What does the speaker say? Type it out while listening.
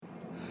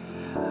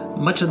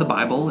Much of the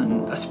Bible,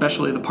 and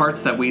especially the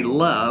parts that we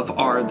love,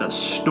 are the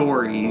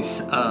stories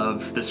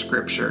of the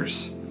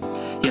Scriptures.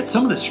 Yet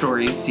some of the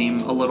stories seem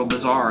a little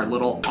bizarre, a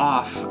little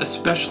off,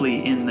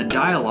 especially in the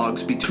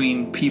dialogues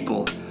between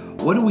people.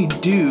 What do we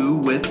do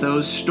with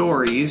those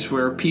stories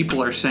where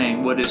people are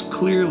saying what is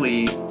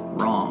clearly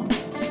wrong?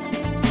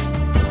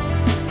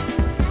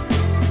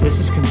 This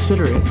is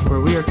Consider It, where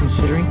we are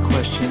considering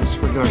questions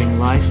regarding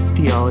life,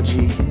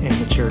 theology, and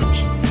the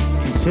church.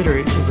 Consider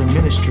It is a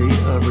ministry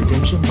of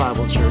Redemption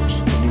Bible Church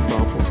in New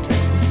Braunfels,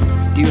 Texas.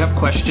 Do you have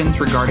questions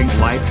regarding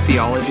life,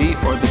 theology,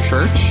 or the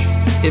church?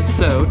 If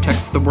so,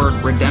 text the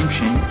word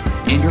redemption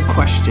and your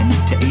question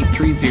to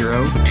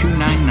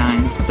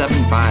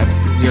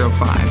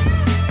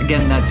 830-299-7505.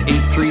 Again, that's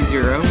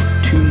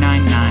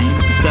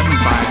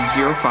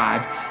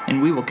 830-299-7505,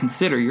 and we will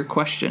consider your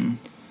question.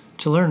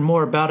 To learn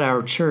more about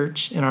our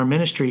church and our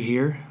ministry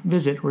here,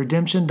 visit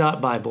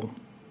redemption.bible.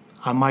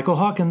 I'm Michael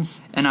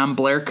Hawkins. And I'm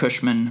Blair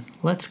Cushman.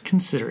 Let's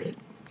consider it.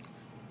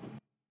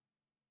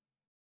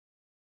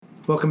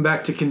 Welcome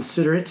back to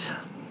Consider It.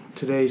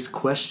 Today's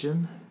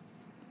question: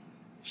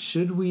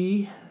 should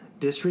we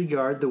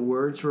disregard the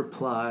words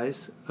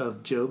replies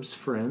of Job's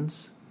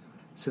friends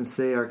since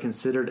they are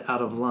considered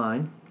out of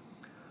line,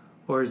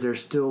 or is there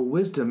still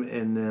wisdom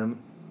in them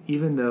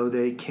even though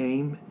they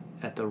came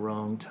at the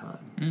wrong time?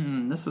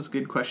 This is a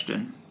good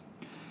question.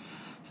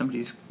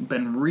 Somebody's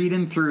been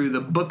reading through the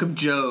book of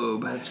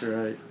Job. That's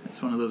right.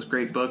 It's one of those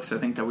great books I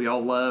think that we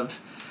all love,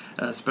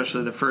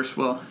 especially the first.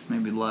 Well,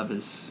 maybe love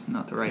is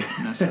not the right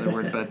necessary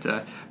word, but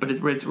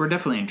we're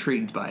definitely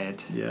intrigued by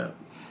it. Yeah.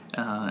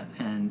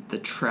 And the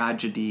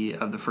tragedy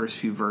of the first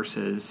few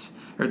verses,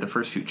 or the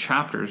first few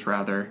chapters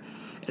rather.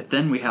 And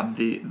then we have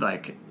the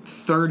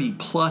 30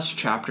 plus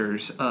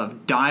chapters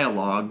of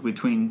dialogue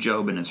between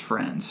Job and his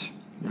friends.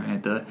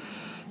 Right, the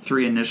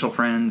three initial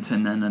friends,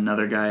 and then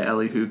another guy,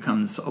 Elihu,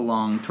 comes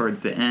along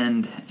towards the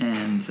end,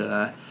 and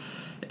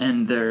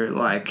they're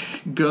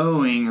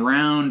going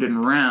round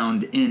and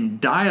round in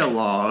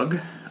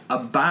dialogue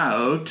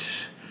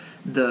about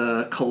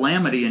the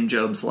calamity in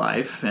Job's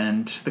life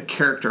and the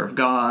character of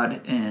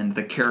God and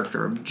the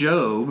character of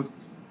Job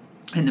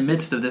in the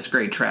midst of this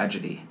great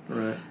tragedy.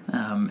 Right.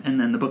 And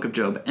then the book of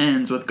Job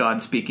ends with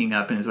God speaking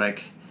up and is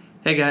like,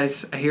 hey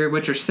guys, I hear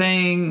what you're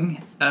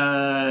saying,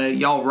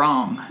 y'all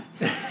wrong,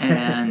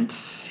 and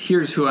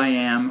here's who I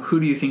am, who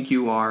do you think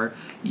you are,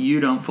 you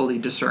don't fully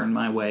discern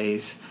my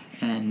ways,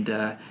 and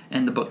the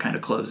book kind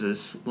of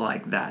closes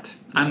like that.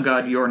 I'm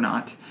God, you're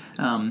not.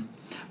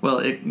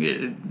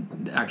 It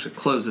actually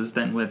closes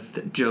then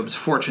with Job's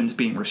fortunes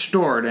being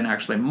restored and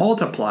actually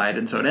multiplied,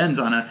 and so it ends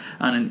on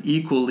an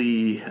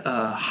equally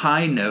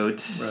high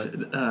note,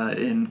 right,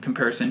 in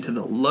comparison to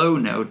the low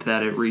note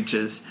that it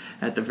reaches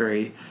at the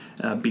very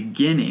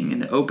beginning in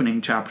the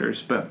opening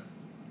chapters. But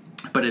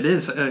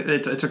it's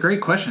a great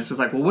question. It's just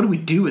like, well, what do we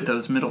do with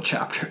those middle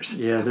chapters?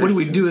 Yeah, what do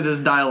we do with this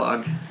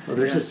dialogue? Well,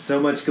 there's just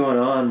so much going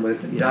on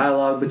with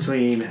dialogue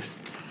between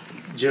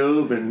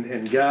Job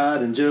and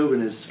God, and Job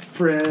and his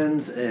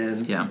friends,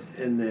 and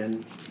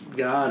then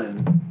God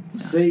and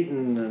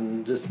Satan,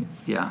 and just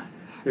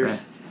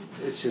there's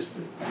it's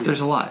just there's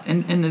a lot,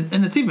 and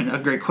it's even a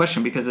great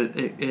question because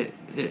it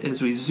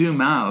as we zoom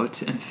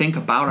out and think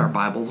about our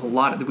Bibles,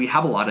 we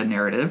have a lot of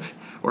narrative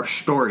or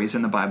stories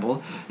in the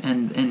Bible,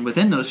 and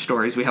within those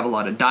stories we have a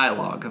lot of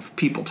dialogue of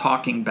people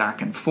talking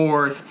back and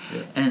forth,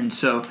 and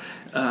so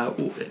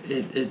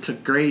it's a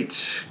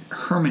great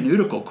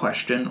hermeneutical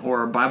question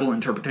or a Bible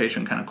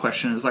interpretation kind of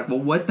question. Is like, well,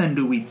 what then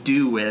do we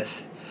do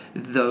with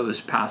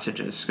those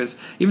passages? Because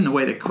even the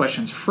way the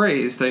question's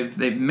phrased,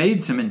 they've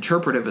made some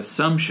interpretive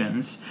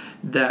assumptions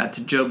that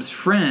Job's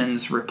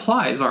friends'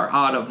 replies are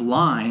out of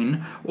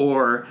line,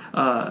 or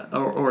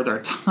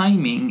their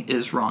timing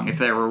is wrong. If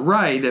they were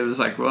right, it was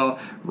like, well,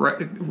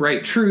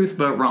 right truth,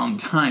 but wrong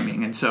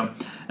timing. And so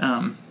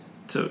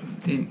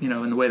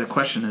in the way the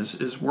question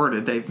is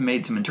worded, they've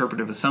made some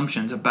interpretive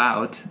assumptions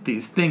about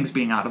these things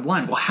being out of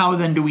line. Well, how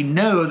then do we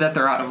know that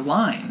they're out of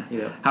line?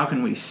 Yeah. How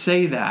can we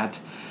say that?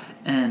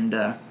 And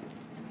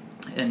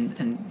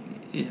it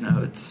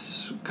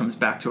comes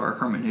back to our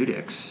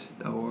hermeneutics,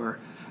 or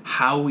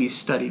how we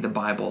study the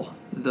Bible,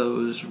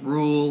 those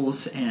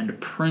rules and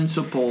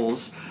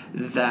principles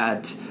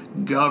that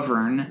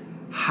govern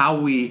how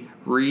we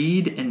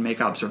read and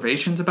make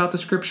observations about the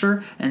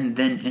Scripture, and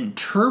then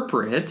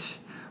interpret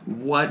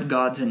what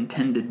God's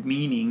intended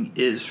meaning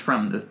is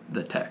from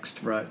the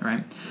text. Right.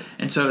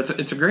 And so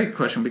it's a great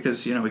question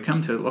because, we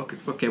come to look,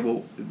 okay,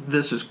 well,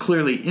 this is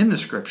clearly in the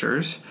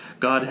Scriptures.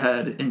 God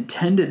had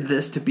intended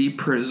this to be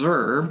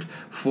preserved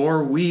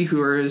for we who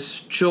are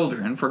His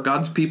children, for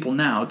God's people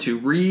now, to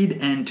read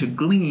and to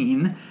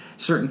glean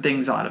certain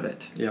things out of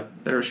it. Yep.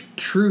 There's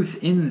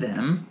truth in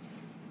them.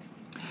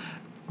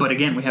 But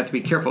again, we have to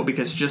be careful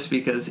because just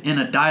because in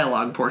a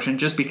dialogue portion,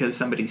 just because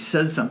somebody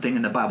says something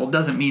in the Bible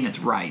doesn't mean it's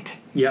right.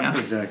 Yeah,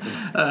 exactly.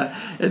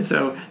 And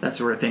so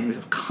that's where things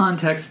of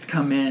context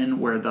come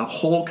in, where the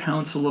whole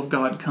counsel of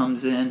God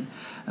comes in.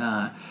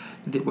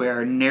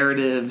 where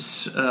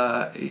narratives,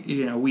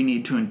 we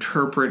need to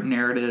interpret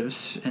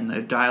narratives and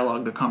the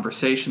dialogue, the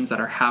conversations that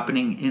are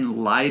happening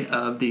in light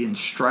of the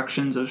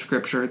instructions of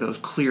Scripture, those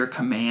clear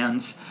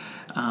commands,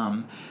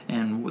 and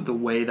the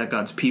way that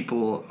God's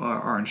people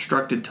are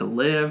instructed to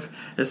live.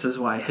 This is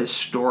why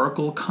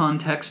historical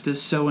context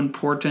is so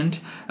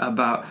important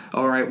about,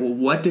 all right, well,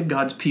 what did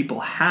God's people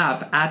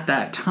have at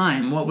that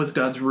time? What was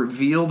God's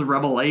revealed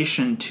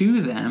revelation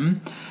to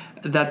them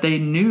that they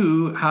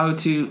knew how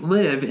to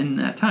live in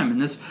that time?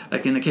 And this,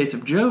 like in the case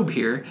of Job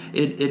here,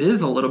 it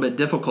is a little bit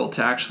difficult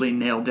to actually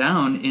nail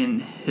down in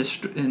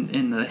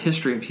the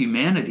history of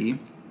humanity.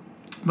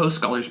 Most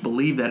scholars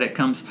believe that it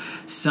comes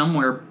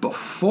somewhere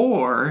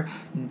before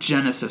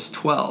Genesis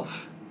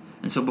 12.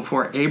 And so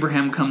before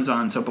Abraham comes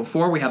on, so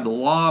before we have the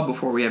law,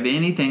 before we have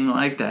anything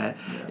like that,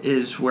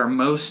 is where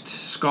most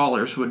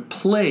scholars would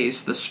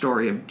place the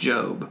story of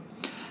Job.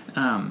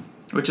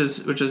 Which is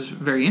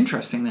very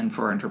interesting then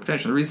for our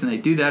interpretation. The reason they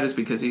do that is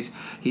because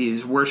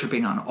he's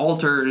worshiping on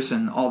altars,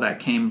 and all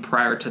that came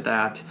prior to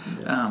that,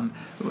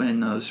 in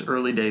those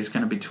early days,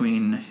 kind of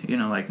between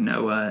like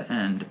Noah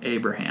and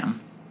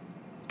Abraham.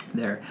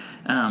 There,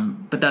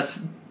 but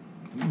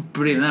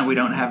even then we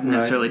don't have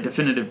necessarily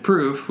definitive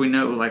proof. We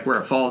know like where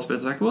it falls, but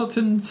it's like, well, it's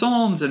in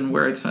Psalms, and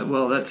where it's,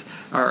 well, that's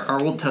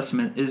our Old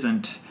Testament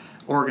isn't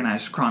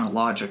organized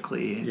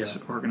chronologically. It's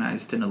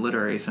organized in a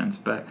literary sense,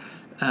 but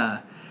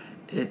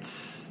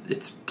it's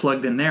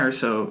plugged in there.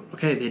 So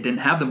okay, they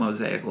didn't have the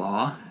Mosaic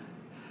Law,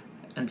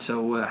 and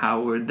so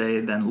how would they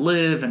then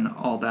live and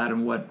all that,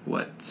 and what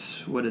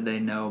did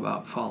they know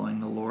about following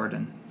the Lord?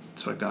 And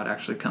that's what God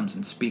actually comes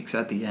and speaks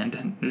at the end,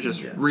 and it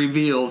just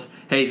reveals,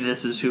 hey,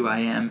 this is who I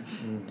am,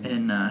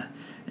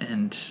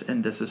 and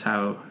this is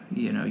how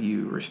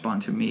you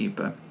respond to me.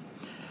 But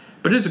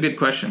it's a good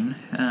question,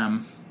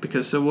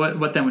 because so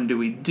what then do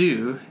we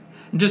do?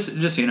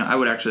 Just I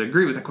would actually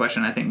agree with the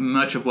question. I think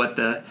much of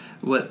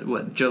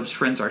what Job's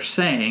friends are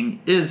saying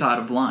is out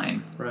of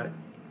line, right?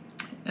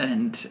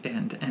 And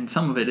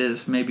some of it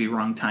is maybe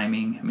wrong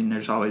timing. I mean,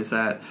 there's always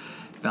that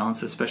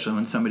balance, especially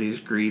when somebody's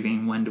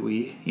grieving. When do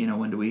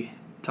we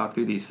talk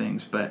through these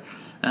things? But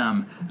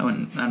I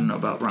don't know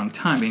about wrong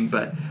timing,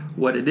 but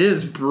what it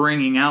is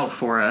bringing out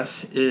for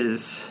us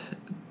is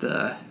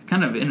the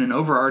kind of in an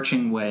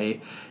overarching way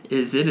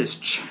is it is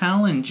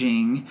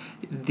challenging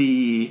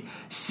the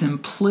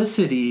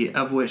simplicity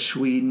of which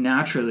we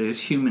naturally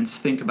as humans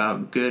think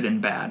about good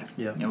and bad.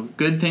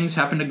 Good things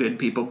happen to good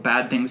people,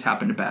 bad things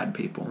happen to bad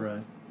people.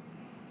 Right.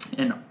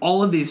 And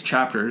all of these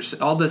chapters,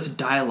 all this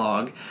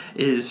dialogue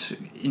is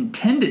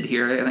intended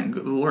here. I think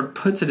the Lord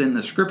puts it in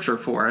the Scripture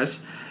for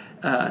us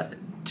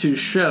to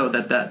show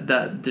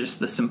that just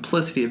the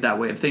simplicity of that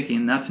way of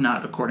thinking. That's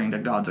not according to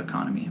God's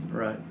economy.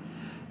 Right.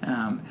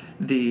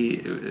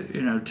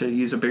 To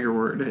use a bigger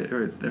word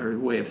or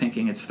way of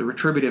thinking, it's the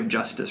retributive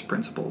justice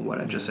principle. What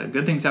I just said: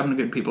 good things happen to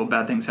good people,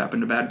 bad things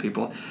happen to bad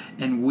people,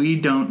 and we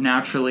don't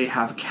naturally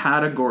have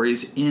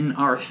categories in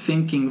our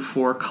thinking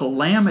for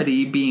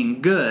calamity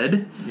being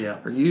good,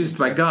 or used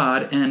by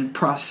God, and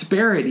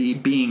prosperity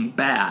being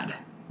bad.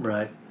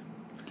 Right.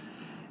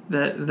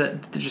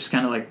 That just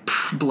kind of like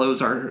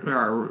blows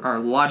our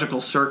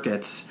logical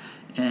circuits,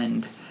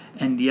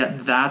 and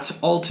yet that's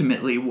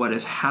ultimately what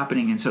is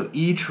happening. And so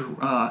each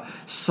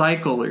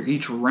cycle, or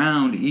each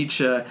round,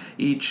 each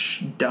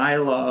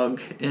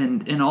dialogue,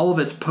 and all of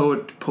its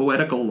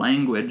poetical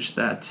language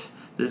that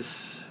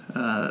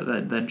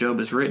that Job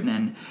is written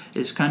in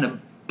is kind of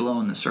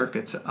blowing the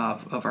circuits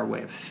of our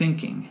way of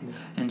thinking.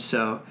 And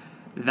so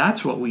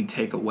that's what we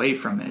take away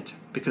from it,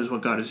 because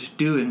what God is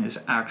doing is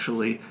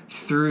actually,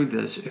 through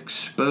this,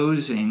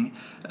 exposing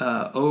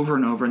over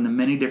and over in the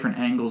many different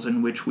angles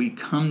in which we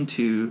come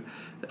to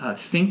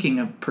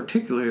thinking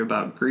particularly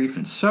about grief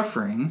and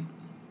suffering,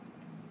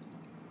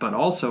 but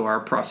also our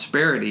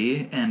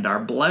prosperity and our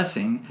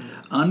blessing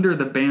under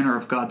the banner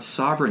of God's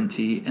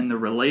sovereignty and the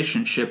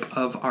relationship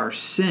of our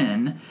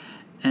sin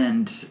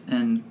and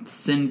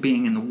sin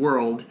being in the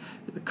world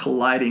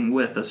colliding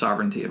with the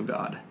sovereignty of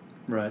God.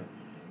 Right.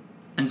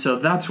 And so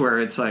that's where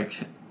it's like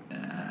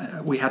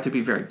we have to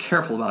be very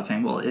careful about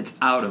saying, well, it's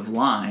out of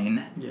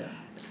line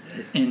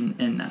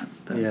in that.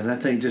 But and I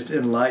think just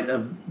in light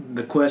of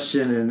the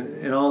question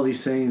and all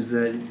these things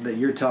that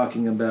you're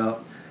talking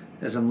about,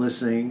 as I'm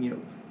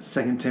listening,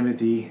 2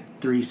 Timothy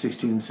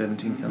 3:16 and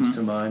 17 comes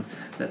to mind,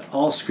 that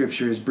all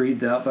Scripture is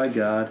breathed out by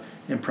God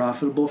and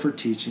profitable for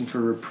teaching, for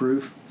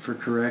reproof, for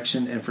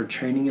correction, and for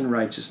training in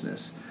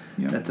righteousness,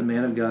 that the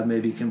man of God may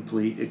be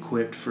complete,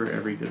 equipped for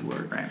every good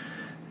work. Right.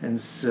 And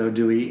so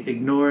do we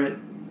ignore it,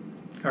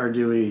 or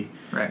do we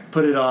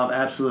put it off?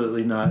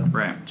 Absolutely not.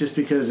 Right. Just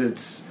because it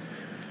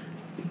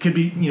could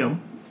be,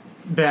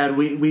 bad.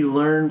 We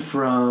learn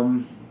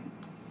from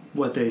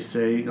what they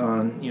say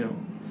on,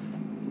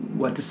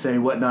 what to say,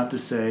 what not to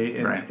say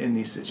in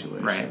these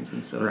situations. Right.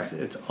 And so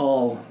it's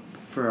all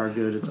for our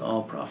good. It's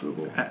all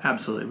profitable.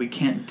 Absolutely. We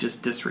can't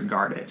just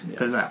disregard it,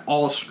 because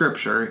all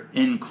Scripture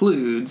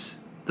includes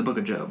the book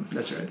of Job.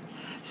 That's right.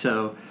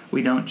 So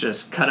we don't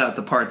just cut out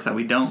the parts that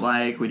we don't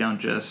like. We don't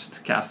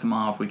just cast them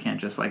off. We can't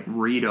just like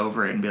read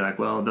over it and be like,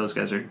 well, those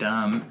guys are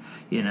dumb,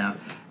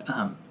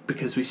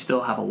 because we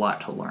still have a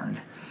lot to learn.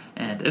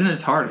 And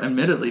it's hard.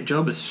 Admittedly,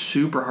 Job is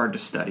super hard to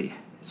study.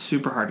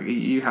 Super hard.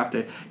 You have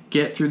to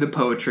get through the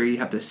poetry. You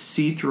have to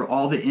see through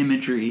all the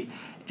imagery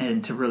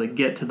and to really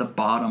get to the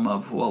bottom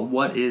of, well,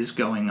 what is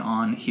going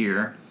on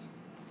here.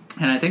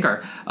 And I think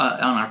on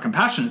our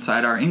compassionate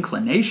side, our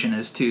inclination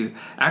is to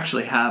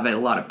actually have a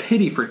lot of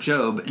pity for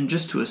Job and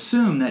just to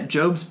assume that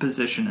Job's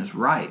position is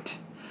right.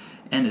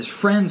 And his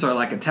friends are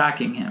like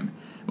attacking him.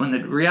 When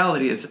the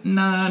reality is,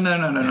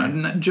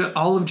 no.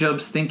 All of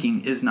Job's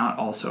thinking is not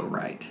also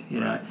right.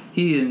 Right.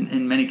 He,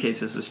 in many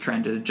cases, is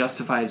trying to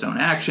justify his own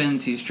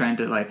actions. He's trying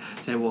to like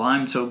say, well,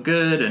 I'm so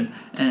good,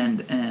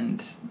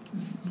 and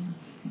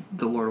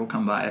the Lord will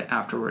come by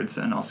afterwards,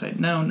 and I'll say,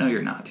 no,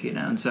 you're not.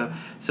 And so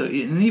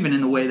and even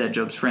in the way that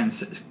Job's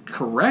friends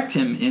correct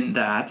him in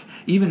that,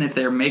 even if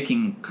they're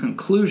making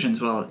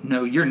conclusions, well,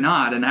 no, you're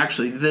not, and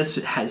actually this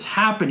is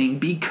happening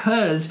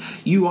because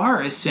you are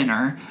a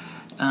sinner.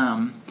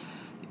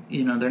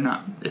 They're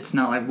not. It's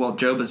not like, well,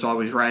 Job is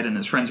always right and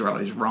his friends are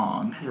always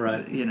wrong.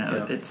 Right.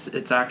 Yeah.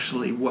 It's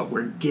actually what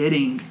we're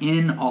getting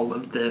in all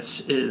of this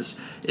is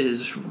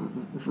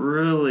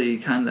really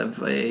kind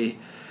of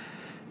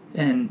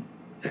an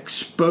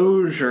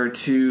exposure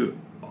to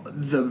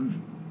the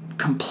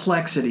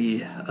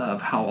complexity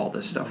of how all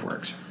this stuff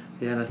works.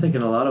 Yeah, and I think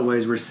in a lot of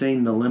ways we're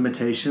seeing the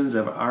limitations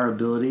of our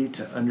ability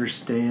to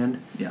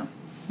understand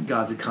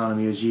God's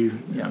economy, as you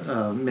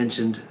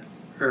mentioned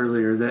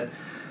earlier, that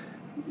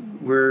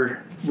we're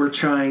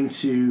trying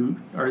to,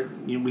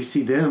 we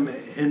see them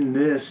in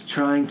this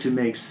trying to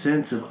make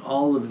sense of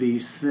all of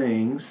these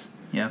things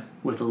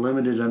with a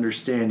limited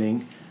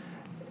understanding,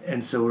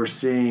 and so we're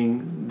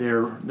seeing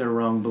their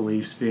wrong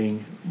beliefs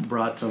being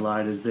brought to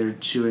light as they're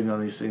chewing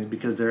on these things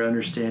because their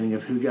understanding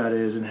of who God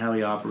is and how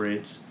He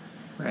operates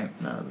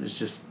is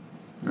just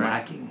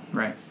lacking.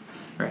 Right.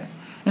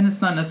 And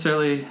it's not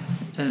necessarily,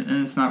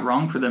 and it's not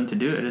wrong for them to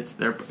do it.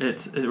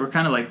 We're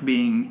kind of like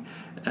being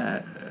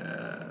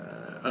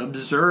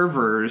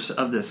observers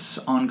of this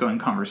ongoing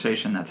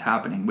conversation that's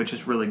happening, which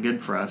is really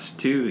good for us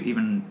to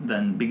even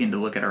then begin to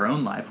look at our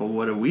own life. Well,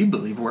 what do we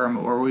believe?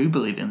 Where we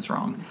believe is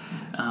wrong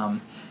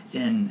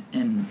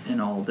in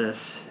all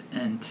this,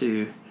 and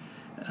to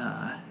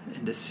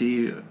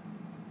see,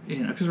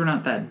 because we're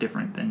not that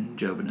different than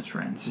Job and his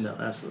friends. No,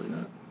 absolutely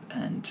not.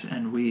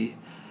 And we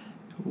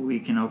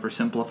can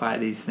oversimplify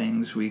these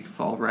things. We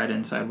fall right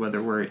inside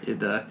whether we're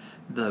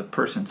the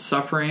person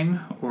suffering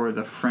or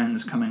the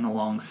friends coming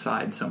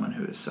alongside someone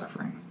who is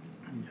suffering.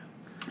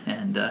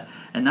 Yeah.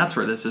 And that's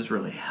where this is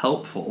really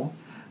helpful,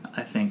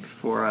 I think,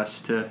 for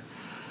us to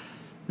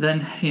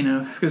then,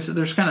 because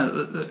there's kind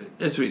of,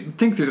 as we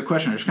think through the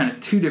question, there's kind of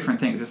two different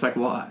things. It's like,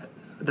 well,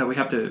 that we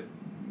have to,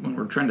 when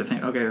we're trying to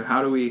think, okay,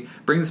 how do we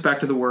bring this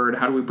back to the Word?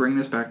 How do we bring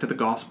this back to the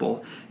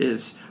gospel?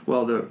 Is,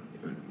 well,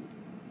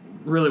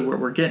 really what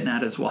we're getting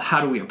at is, well,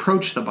 how do we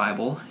approach the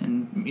Bible?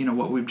 And,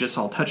 what we've just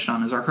all touched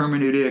on is our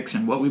hermeneutics,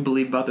 and what we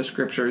believe about the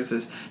Scriptures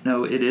is,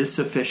 no, it is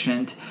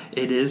sufficient,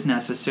 it is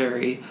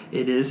necessary,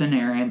 it is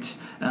inerrant,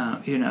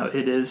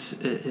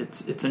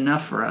 it's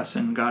enough for us,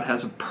 and God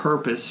has a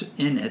purpose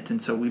in it,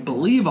 and so we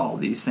believe all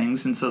these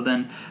things, and so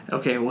then,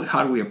 okay, well,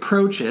 how do we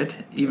approach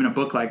it? Even a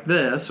book like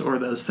this, or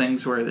those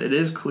things where it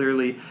is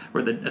clearly,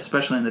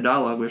 especially in the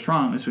dialogue with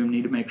Strong, is we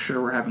need to make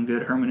sure we're having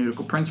good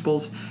hermeneutical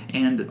principles,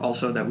 and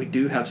also that we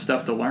do have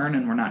stuff to learn,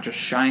 and we're not just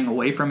shying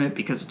away from it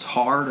because it's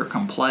hard or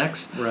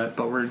complex,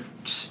 but we're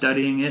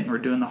studying it and we're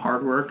doing the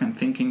hard work and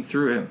thinking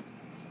through it.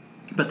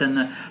 But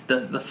then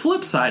the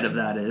flip side of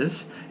that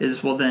is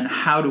well, then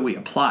how do we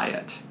apply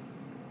it,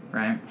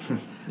 right?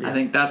 Yeah. I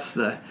think that's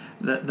that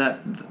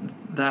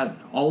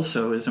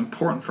also is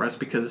important for us,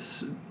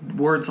 because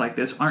words like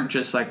this aren't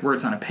just like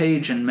words on a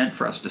page and meant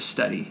for us to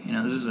study.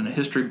 This isn't a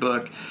history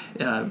book,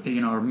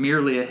 or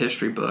merely a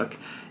history book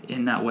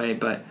in that way,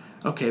 but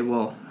okay,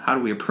 well, how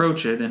do we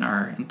approach it in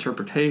our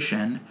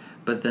interpretation?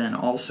 But then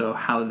also,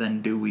 how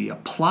then do we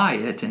apply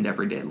it in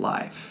everyday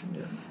life?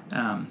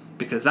 Yeah.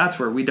 Because that's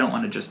where we don't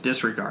want to just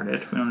disregard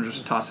it. We don't want to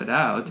just toss it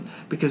out,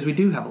 because we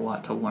do have a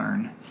lot to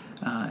learn,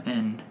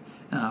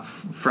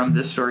 from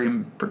this story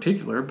in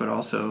particular, but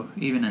also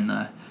even in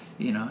the,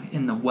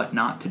 in the what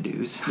not to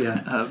do's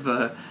of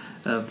the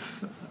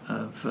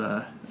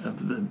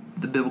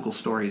biblical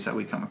stories that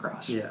we come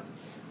across. Yeah,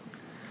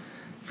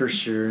 for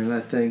sure. And I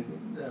think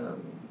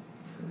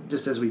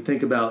just as we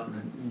think about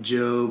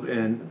Job,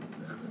 and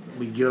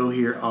we go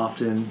here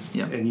often,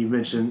 and you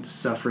mentioned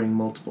suffering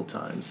multiple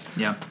times.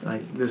 Yeah,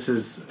 like this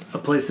is a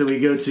place that we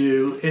go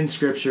to in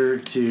Scripture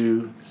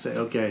to say,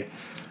 okay,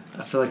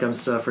 I feel like I'm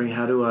suffering.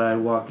 How do I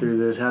walk through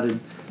this? How did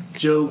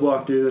Job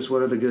walk through this?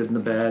 What are the good and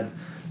the bad?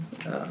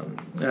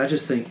 And I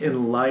just think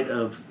in light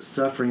of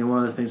suffering, and one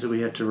of the things that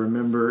we have to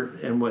remember,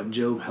 and what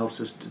Job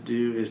helps us to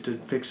do, is to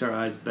fix our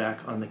eyes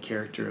back on the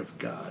character of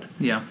God.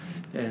 Yeah.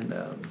 And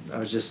I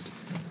was just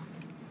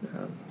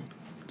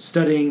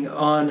studying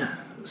on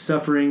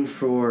suffering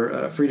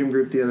for Freedom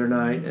Group the other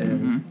night,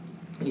 and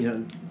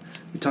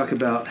we talk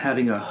about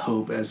having a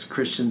hope as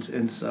Christians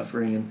in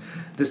suffering, and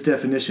this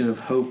definition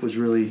of hope was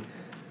really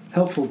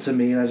helpful to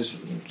me, and I'm just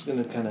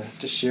going to kind of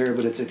just share,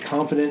 but it's a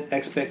confident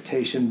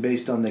expectation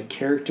based on the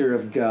character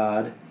of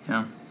God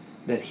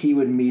that He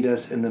would meet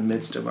us in the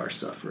midst of our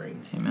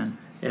suffering. Amen.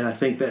 And I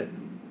think that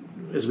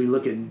as we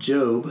look at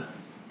Job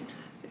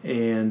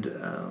and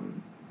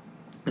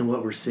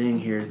what we're seeing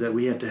here is that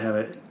we have to have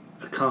a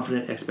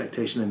confident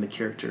expectation in the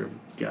character of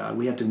God.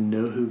 We have to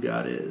know who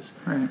God is.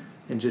 Right.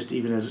 And just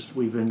even as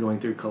we've been going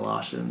through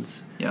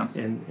Colossians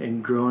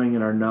and growing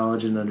in our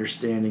knowledge and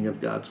understanding of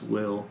God's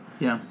will.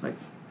 Yeah. Like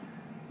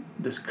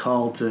this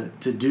call to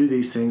do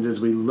these things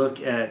as we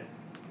look at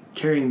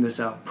carrying this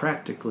out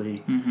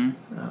practically,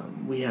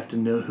 we have to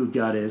know who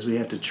God is. We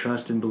have to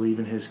trust and believe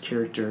in His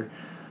character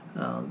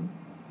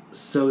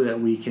so that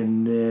we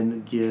can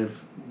then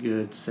give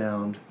good,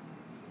 sound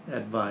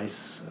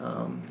advice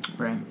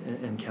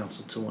and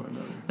counsel to one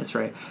another. That's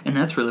right. And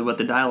that's really what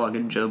the dialogue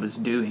in Job is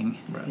doing.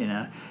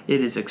 Right.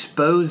 It is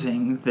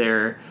exposing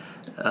their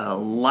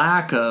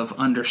lack of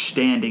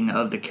understanding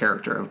of the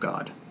character of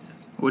God,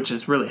 which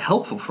is really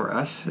helpful for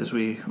us as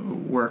we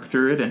work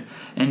through it.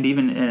 And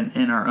even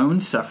in our own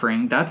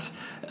suffering, that's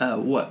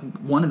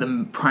one of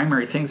the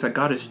primary things that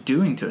God is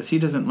doing to us. He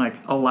doesn't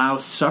allow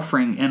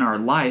suffering in our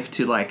life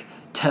to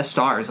test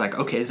ours.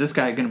 Okay, is this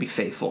guy going to be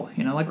faithful?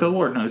 The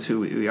Lord knows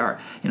who we are.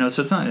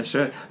 So it's not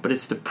necessarily, but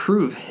it's to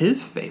prove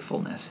His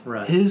faithfulness,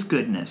 His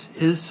goodness,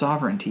 His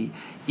sovereignty,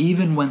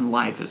 even when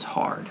life is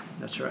hard.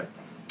 That's right.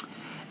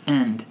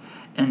 And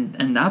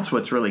that's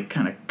what's really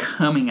kind of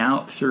coming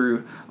out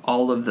through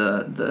all of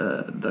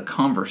the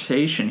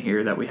conversation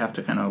here that we have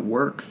to kind of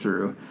work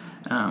through.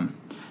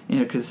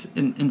 Because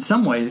in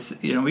some ways,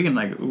 we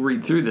can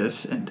read through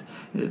this, and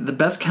the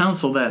best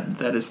counsel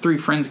that his three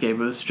friends gave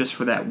was just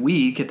for that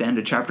week at the end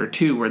of chapter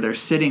 2, where they're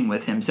sitting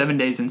with him 7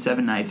 days and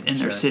 7 nights, and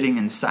they're sitting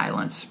in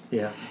silence.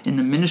 Yeah. In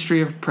the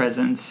ministry of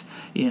presence,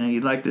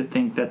 you'd like to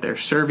think that they're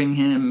serving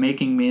him,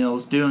 making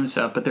meals, doing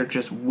stuff, but they're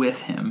just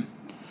with him.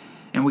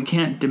 And we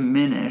can't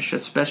diminish,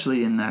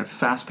 especially in the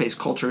fast-paced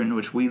culture in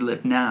which we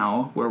live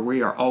now, where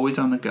we are always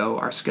on the go,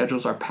 our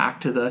schedules are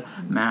packed to the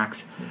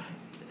max,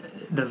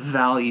 the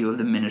value of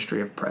the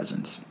ministry of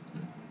presence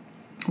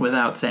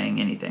without saying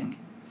anything.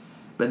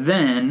 But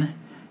then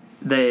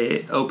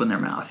they open their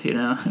mouth,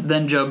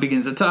 Then Job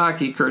begins to talk.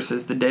 He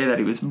curses the day that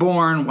he was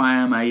born. Why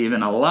am I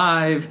even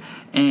alive?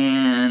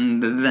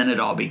 And then it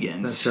all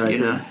begins. That's right.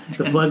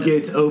 The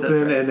floodgates open,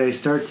 right. And they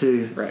start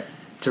to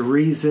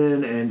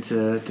reason and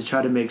to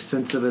try to make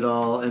sense of it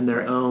all in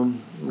their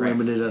own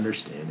limited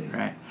understanding.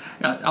 Right.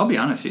 I'll be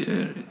honest,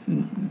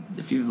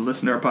 if you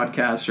listen to our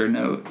podcast or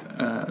know,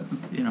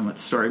 what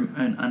the story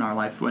in our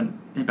life, when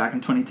back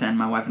in 2010,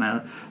 my wife and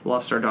I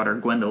lost our daughter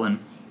Gwendolyn.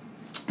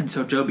 And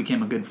so Job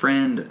became a good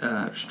friend,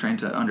 was trying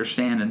to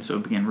understand, and so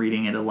began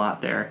reading it a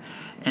lot there.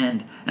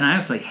 And I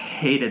honestly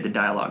hated the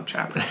dialogue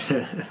chapter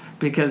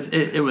because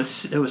it was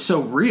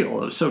so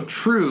real, it was so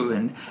true,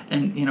 and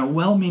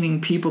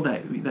well-meaning people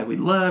that we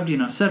loved,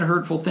 said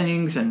hurtful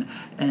things, and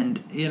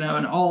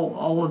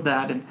all of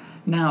that. And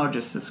now,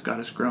 just as God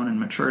has grown and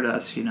matured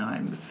us,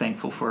 I'm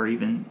thankful for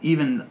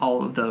even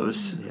all of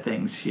those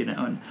things,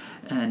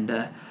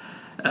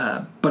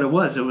 but it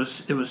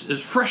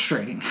was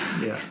frustrating.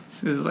 Yeah.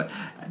 It was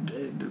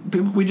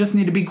we just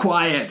need to be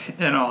quiet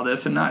and all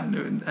this, and not.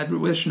 I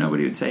wish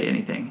nobody would say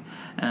anything,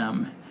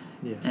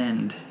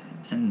 and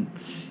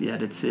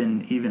yet it's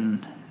in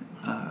even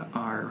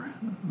our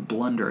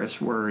blunderous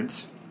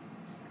words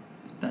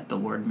that the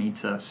Lord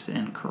meets us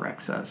and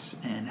corrects us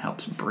and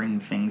helps bring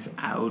things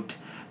out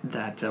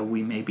that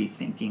we may be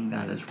thinking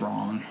that is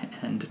wrong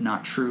and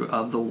not true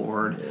of the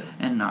Lord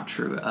and not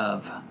true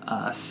of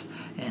us.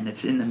 And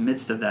it's in the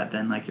midst of that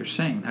then, like you're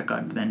saying, that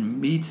God then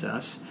meets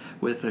us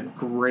with a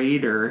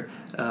greater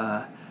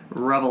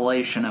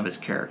revelation of His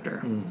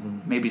character. Mm-hmm.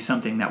 Maybe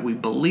something that we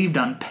believed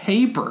on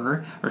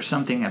paper or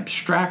something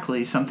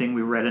abstractly, something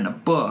we read in a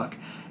book,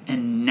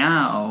 and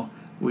now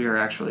we are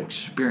actually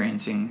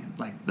experiencing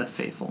the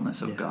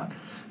faithfulness of God.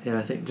 Yeah,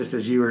 I think just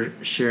as you were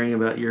sharing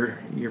about your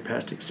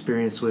past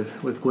experience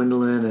with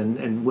Gwendolyn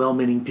and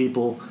well-meaning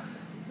people,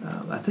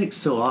 I think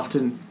so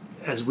often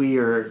as we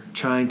are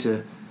trying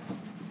to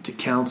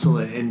counsel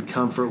and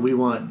comfort, we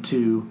want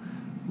to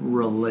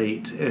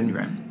relate, and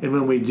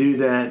when we do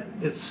that,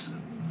 it's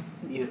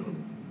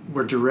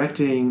we're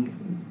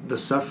directing the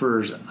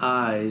sufferer's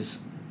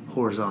eyes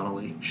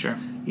horizontally. Sure.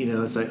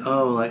 It's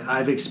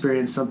I've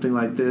experienced something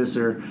like this,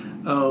 or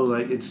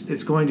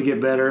it's going to get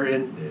better,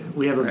 and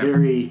we have a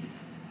very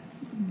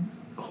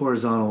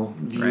horizontal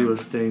view of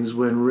things,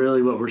 when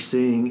really what we're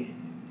seeing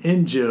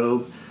in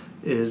Job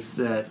is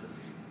that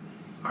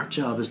our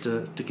job is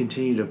to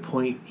continue to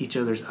point each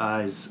other's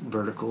eyes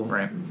vertical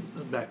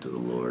back to the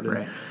Lord.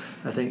 And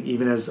I think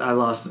even as I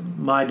lost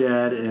my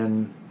dad,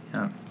 and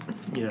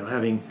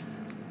having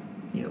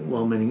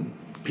well-meaning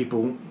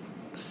people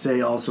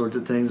say all sorts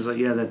of things,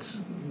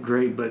 that's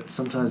great, but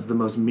sometimes the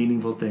most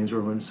meaningful things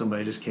were when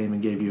somebody just came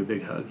and gave you a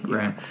big hug. You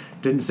Right. know?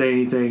 Didn't say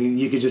anything.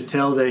 You could just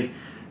tell they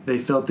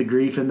felt the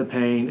grief and the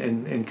pain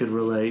and could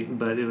relate,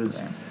 but it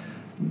was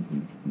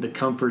the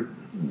comfort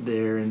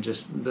there and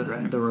just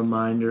the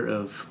reminder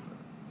of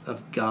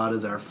God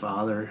as our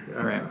Father,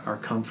 our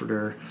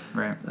Comforter,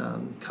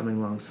 coming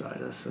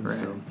alongside us. And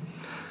so,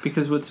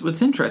 because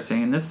what's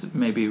interesting, and this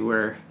may be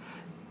where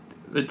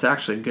it's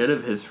actually good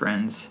of his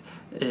friends,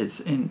 is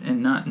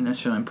and not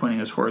necessarily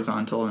pointing us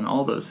horizontal and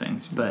all those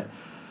things, but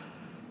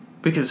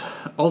because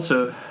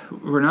also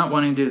we're not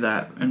wanting to do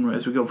that and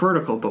as we go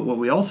vertical, but what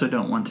we also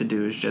don't want to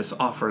do is just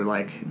offer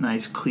like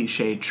nice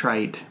cliche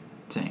trite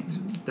things.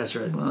 That's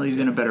right. Well, he's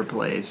in a better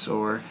place,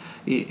 or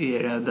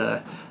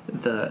the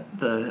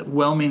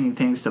well-meaning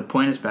things to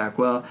point us back.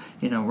 Well,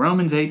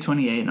 Romans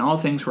 8:28, and all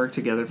things work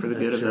together for the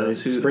good of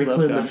those who sprinkling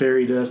love God. The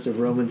fairy dust of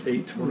Romans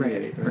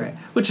 8:28. Right.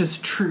 Which is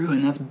true,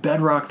 and that's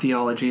bedrock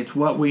theology. It's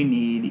what we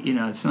need.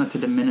 It's not to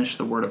diminish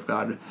the Word of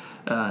God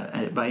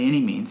by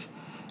any means.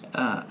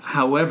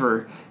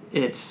 However,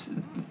 it's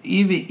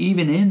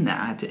even in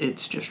that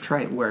it's just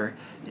trite,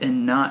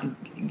 and not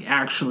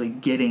actually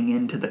getting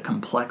into the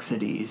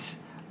complexities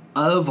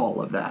of all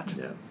of that.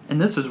 Yeah.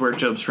 And this is where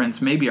Job's friends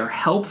maybe are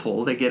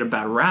helpful. They get a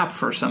bad rap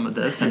for some of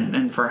this,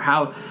 and for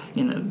how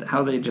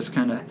they just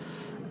kind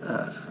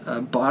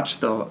of botch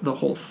the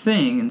whole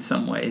thing in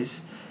some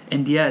ways.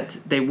 And yet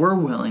they were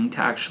willing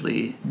to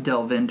actually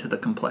delve into the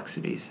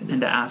complexities and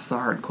to ask the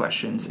hard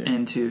questions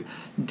and to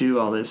do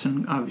all this.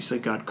 And obviously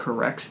God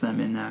corrects them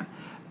in that.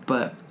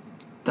 But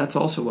that's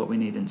also what we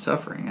need in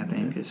suffering, I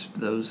think, is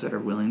those that are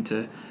willing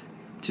to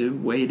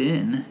wade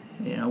in,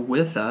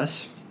 with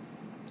us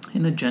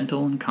in a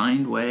gentle and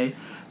kind way,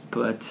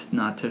 but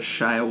not to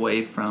shy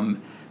away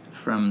from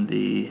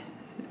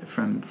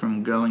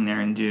going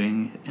there and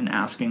doing and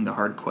asking the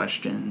hard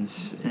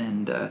questions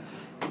and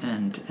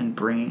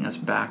bringing us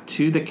back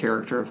to the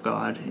character of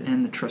God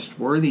and the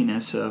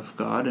trustworthiness of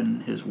God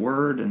and His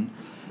Word and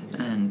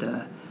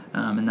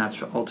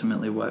that's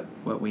ultimately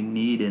what we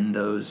need in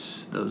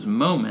those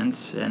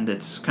moments, and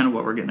it's kind of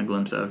what we're getting a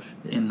glimpse of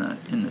in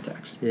the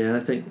text. Yeah, I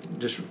think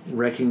just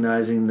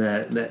recognizing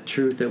that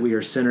truth that we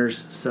are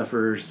sinners,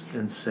 sufferers,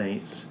 and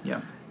saints.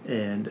 Yeah.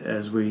 And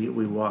as we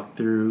walk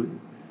through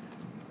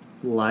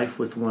life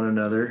with one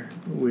another,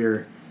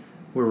 we're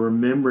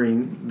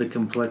remembering the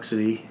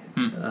complexity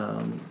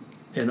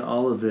in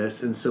all of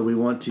this, and so we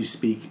want to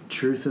speak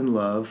truth and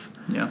love.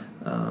 Yeah.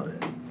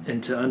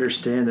 And to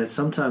understand that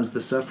sometimes the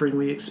suffering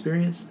we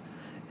experience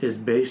is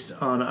based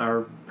on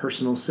our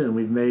personal sin.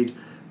 We've made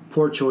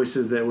poor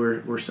choices that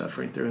we're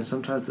suffering through, and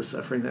sometimes the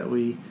suffering that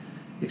we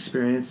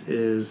experience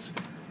is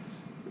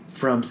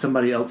from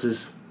somebody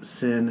else's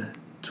sin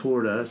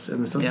toward us,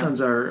 and sometimes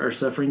our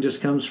suffering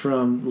just comes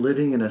from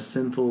living in a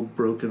sinful,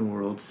 broken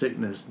world,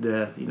 sickness,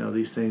 death,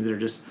 these things that are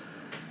just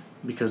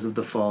because of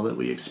the fall that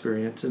we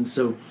experience. And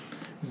so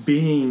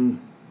being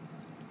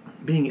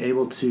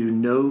able to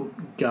know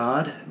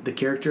God, the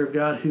character of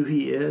God, who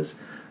He is,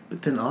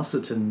 but then also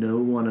to know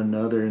one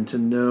another and to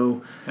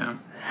know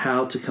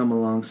how to come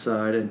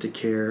alongside and to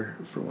care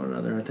for one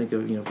another. I think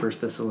of 1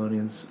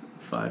 Thessalonians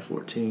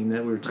 5:14,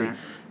 that we're to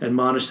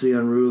admonish the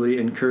unruly,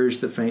 encourage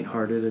the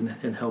faint-hearted,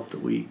 and help the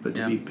weak, but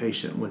to be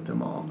patient with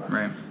them all.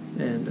 Right.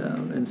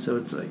 And so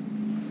it's like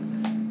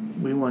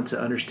we want to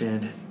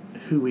understand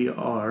who we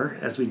are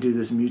as we do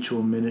this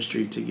mutual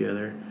ministry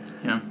together.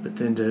 Yeah. But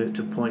then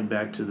to point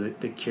back to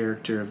the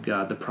character of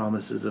God, the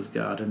promises of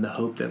God, and the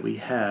hope that we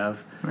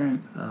have,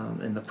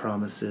 and the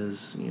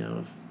promises,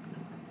 of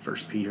 1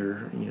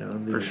 Peter,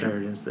 the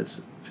inheritance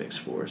that's fixed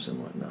for us and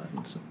whatnot.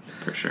 And so,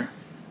 for sure.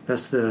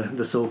 That's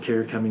the soul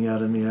care coming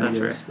out of me, I guess.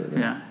 Right.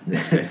 But,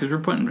 that's good, because we're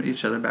pointing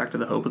each other back to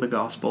the hope of the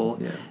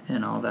gospel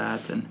and all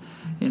that. And,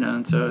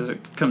 and so as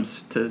it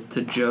comes to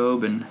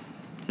Job and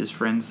his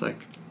friends,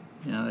 like,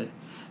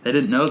 they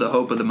didn't know the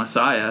hope of the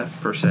Messiah,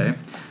 per se.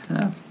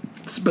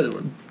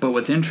 But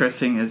what's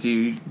interesting is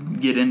you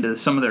get into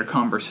some of their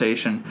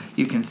conversation,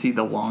 you can see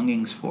the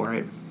longings for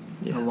it,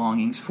 the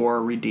longings for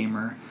a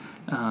Redeemer,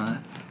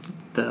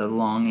 the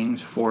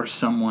longings for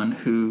someone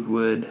who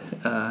would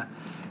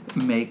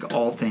make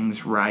all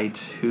things right,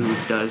 who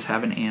does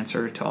have an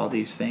answer to all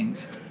these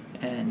things,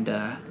 and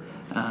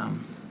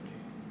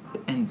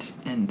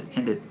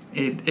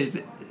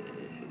it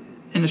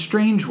in a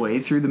strange way,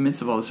 through the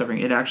midst of all the suffering,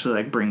 it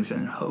actually brings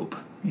in hope,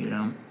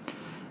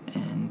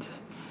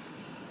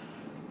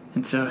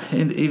 And so,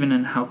 even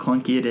in how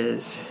clunky it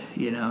is,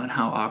 and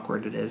how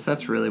awkward it is,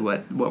 that's really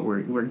what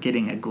we're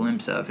getting a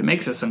glimpse of. It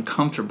makes us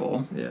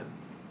uncomfortable. Yeah.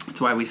 That's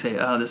why we say,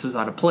 oh, this was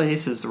out of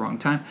place, this is the wrong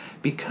time.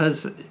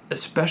 Because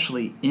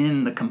especially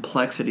in the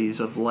complexities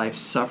of life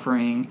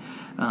suffering,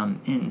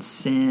 in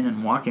sin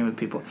and walking with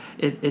people,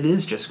 it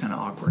is just kind of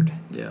awkward.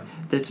 Yeah.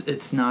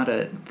 It's not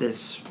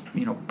this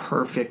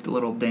perfect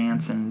little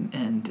dance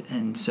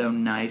and so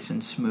nice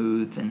and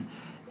smooth, and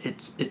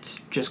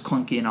it's just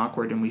clunky and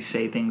awkward, and we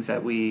say things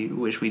that we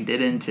wish we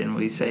didn't, and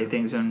we say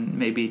things, and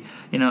maybe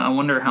I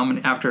wonder how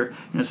many, after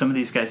some of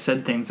these guys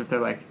said things, if they're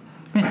like,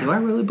 man, do I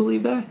really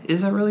believe that?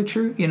 Is that really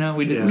true? You know,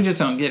 we just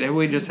don't get it.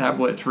 We just have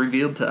what's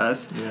revealed to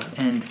us. Yeah.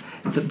 And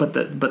but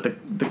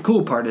the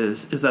cool part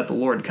is that the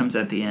Lord comes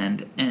at the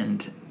end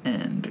and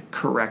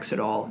corrects it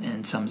all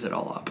and sums it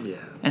all up. Yeah.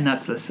 And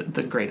that's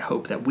the great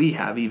hope that we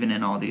have even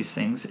in all these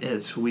things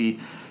as we,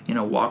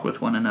 walk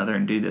with one another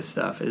and do this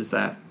stuff, is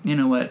that, you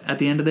know what, at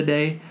the end of the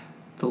day,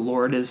 the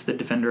Lord is the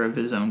defender of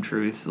his own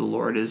truth. The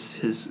Lord is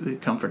his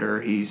comforter.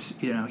 He's,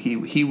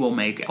 he will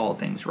make all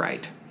things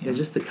right. Yeah,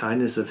 just the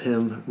kindness of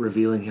him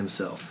revealing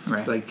himself.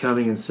 Right. Like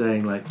coming and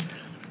saying, like,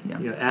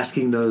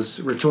 asking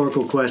those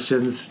rhetorical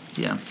questions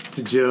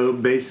to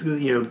Job,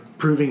 basically,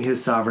 proving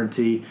his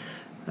sovereignty,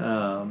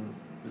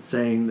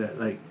 saying that,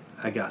 like,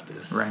 I got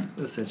this, right?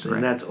 Essentially,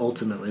 and that's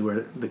ultimately where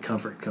the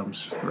comfort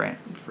comes. Right.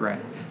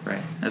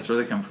 That's where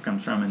the comfort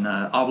comes from, and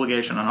the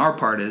obligation on our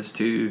part is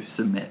to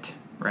submit.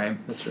 Right.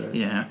 That's right.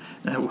 Yeah,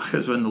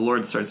 because when the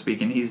Lord starts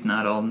speaking, He's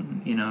not all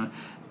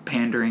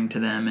pandering to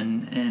them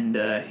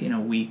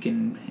and weak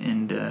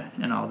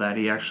and all that.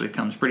 He actually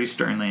comes pretty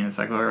sternly, and it's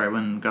like, all right,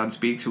 when God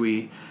speaks,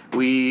 we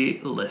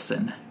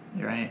listen.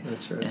 Right.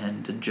 That's right.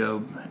 And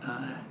Job,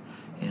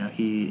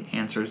 he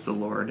answers the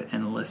Lord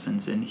and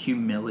listens in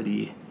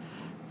humility.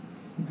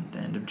 At the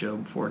end of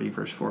Job 40,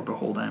 verse 4,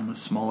 behold, I am of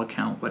small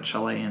account. What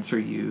shall I answer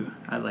you?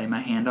 I lay my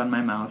hand on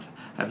my mouth.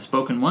 I have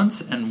spoken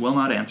once and will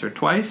not answer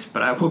twice,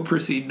 but I will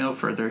proceed no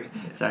further.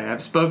 So I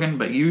have spoken,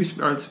 but you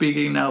are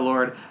speaking now,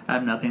 Lord. I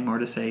have nothing more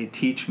to say.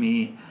 Teach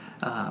me,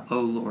 O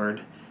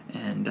Lord,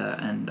 and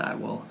I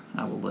will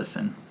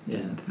listen. Yeah.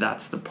 And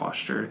that's the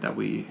posture that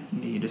we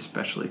need,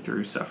 especially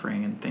through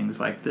suffering and things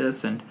like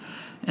this. And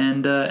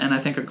I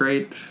think a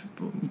great,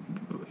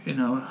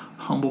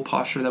 humble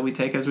posture that we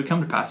take as we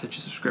come to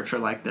passages of Scripture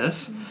like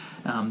this,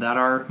 that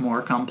are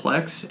more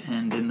complex,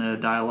 and in the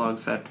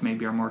dialogues that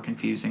maybe are more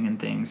confusing and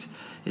things,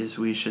 is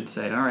we should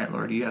say, all right,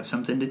 Lord, you have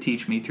something to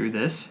teach me through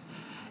this.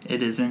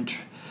 It isn't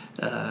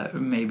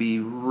maybe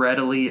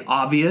readily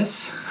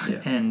obvious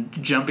and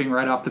jumping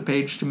right off the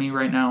page to me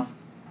right now.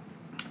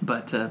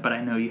 But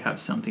I know you have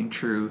something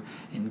true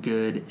and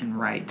good and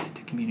right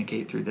to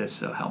communicate through this,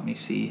 so help me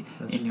see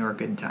in your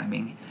good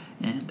timing.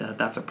 And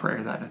that's a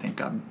prayer that I think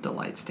God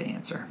delights to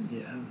answer.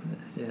 Yeah,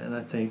 and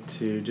I think,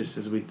 too, just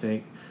as we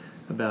think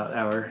about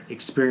our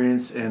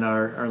experience and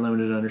our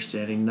limited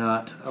understanding,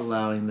 not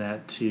allowing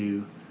that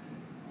to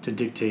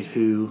dictate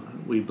who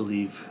we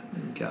believe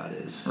God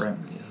is. Right.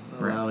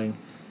 Allowing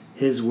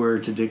His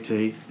Word to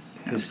dictate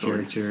His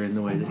character and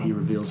the way that He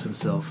reveals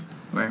Himself.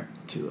 Right.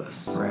 To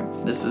us.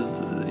 Right. This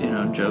is,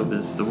 Job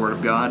is the Word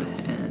of God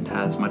and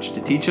has much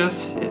to teach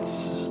us.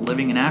 It's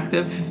living and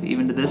active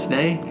even to this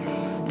day,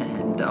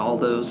 and all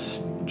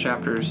those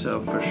chapters. So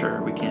for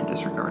sure, we can't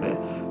disregard it.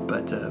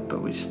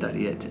 But we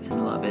study it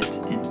and love it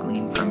and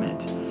glean from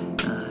it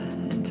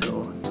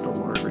until the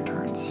Lord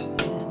returns.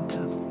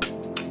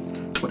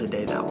 And what a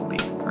day that will be.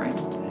 Right.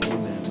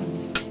 Amen.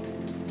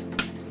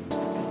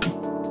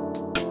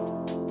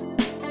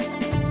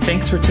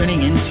 Thanks for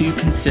tuning in to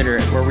Consider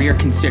It, where we are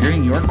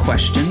considering your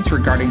questions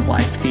regarding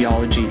life,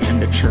 theology,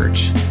 and the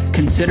church.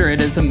 Consider It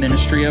is a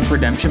ministry of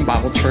Redemption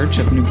Bible Church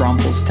of New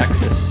Braunfels,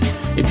 Texas.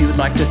 If you would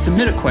like to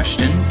submit a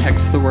question,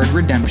 text the word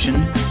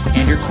redemption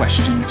and your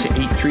question to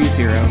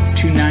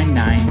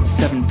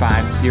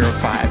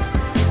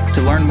 830-299-7505.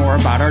 To learn more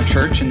about our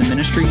church and the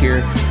ministry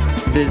here,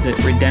 visit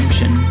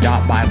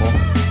redemption.bible.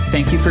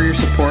 Thank you for your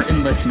support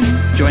and listening.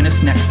 Join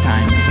us next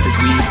time as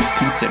we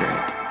consider it.